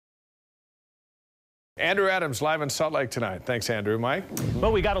Andrew Adams live in Salt Lake tonight. Thanks, Andrew. Mike?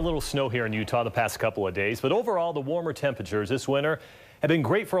 Well, we got a little snow here in Utah the past couple of days, but overall, the warmer temperatures this winter have been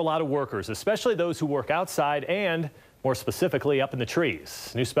great for a lot of workers, especially those who work outside and more specifically up in the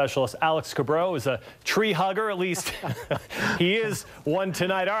trees. New specialist Alex Cabro is a tree hugger, at least he is one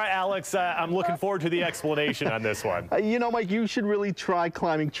tonight. All right, Alex, I'm looking forward to the explanation on this one. You know, Mike, you should really try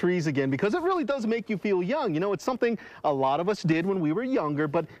climbing trees again because it really does make you feel young. You know, it's something a lot of us did when we were younger,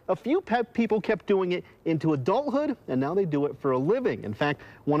 but a few people kept doing it into adulthood, and now they do it for a living. In fact,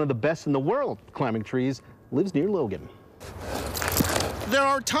 one of the best in the world climbing trees lives near Logan. There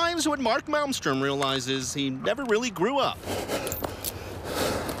are times when Mark Malmstrom realizes he never really grew up.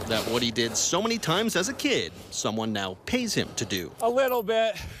 That what he did so many times as a kid, someone now pays him to do. A little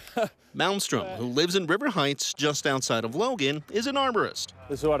bit. Malmstrom, who lives in River Heights, just outside of Logan, is an arborist.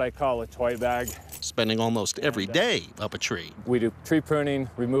 This is what I call a toy bag. Spending almost every day up a tree. We do tree pruning,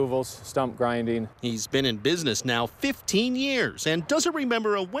 removals, stump grinding. He's been in business now 15 years and doesn't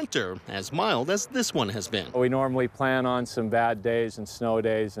remember a winter as mild as this one has been. We normally plan on some bad days and snow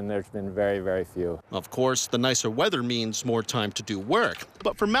days, and there's been very, very few. Of course, the nicer weather means more time to do work,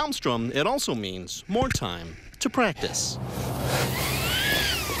 but for Malmstrom, it also means more time to practice.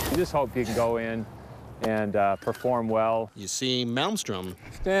 You just hope you can go in and perform well. You see, Malmstrom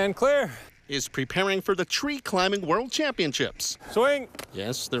Stand clear. is preparing for the Tree Climbing World Championships. Swing.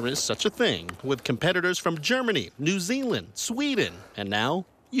 Yes, there is such a thing, with competitors from Germany, New Zealand, Sweden, and now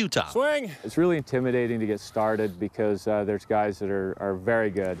Utah. Swing. It's really intimidating to get started because there's guys that are very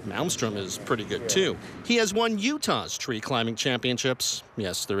good. Malmstrom is pretty good, too. He has won Utah's Tree Climbing Championships.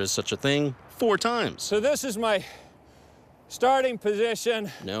 Yes, there is such a thing, 4 times. So this is my starting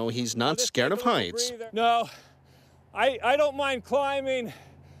position. No, he's not scared of heights. No, I don't mind climbing.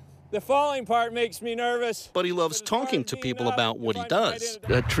 The falling part makes me nervous. But he loves talking to people about what he does.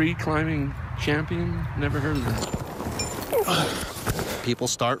 A tree climbing champion? Never heard of that. People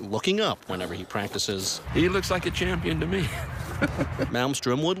start looking up whenever he practices. He looks like a champion to me.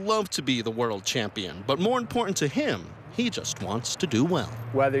 Malmstrom would love to be the world champion, but more important to him, he just wants to do well.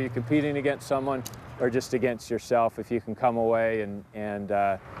 Whether you're competing against someone or just against yourself, if you can come away and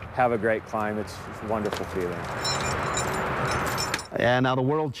have a great climb, it's a wonderful feeling. And now the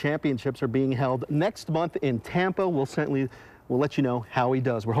World Championships are being held next month in Tampa. We'll let you know how he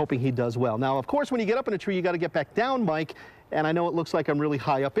does. We're hoping he does well. Now, of course, when you get up in a tree, you got to get back down, Mike. And I know it looks like I'm really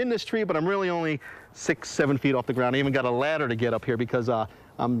high up in this tree, but I'm really only 6-7 feet off the ground. I even got a ladder to get up here because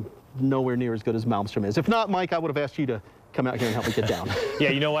I'm nowhere near as good as Malmstrom is. If not, Mike, I would have asked you to come out here and help me get down.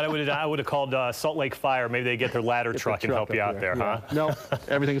 Yeah, you know what? I would have called Salt Lake Fire. Maybe they get their ladder truck and help you out there, yeah. huh? No,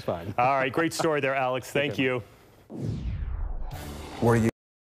 everything's fine. All right, great story there, Alex. Thank you. Were you